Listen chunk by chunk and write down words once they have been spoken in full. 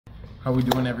How we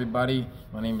doing, everybody?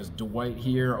 My name is Dwight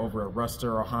here over at Russ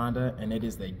Darrow Honda, and it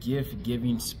is the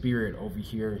gift-giving spirit over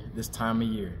here this time of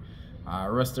year.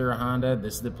 Russ Darrow Honda,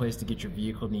 this is the place to get your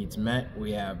vehicle needs met.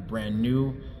 We have brand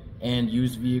new and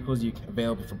used vehicles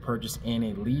available for purchase and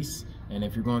a lease. And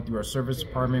if you're going through our service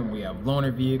department, we have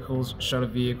loaner vehicles, shuttle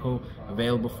vehicle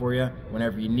available for you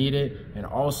whenever you need it. And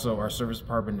also our service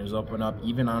department is open up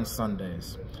even on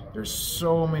Sundays. There's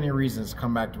so many reasons to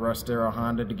come back to Russ Darrow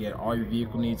Honda to get all your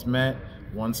vehicle needs met.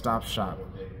 One-stop shop.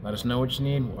 Let us know what you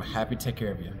need. We're happy to take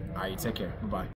care of you. All right, you take care. Bye-bye.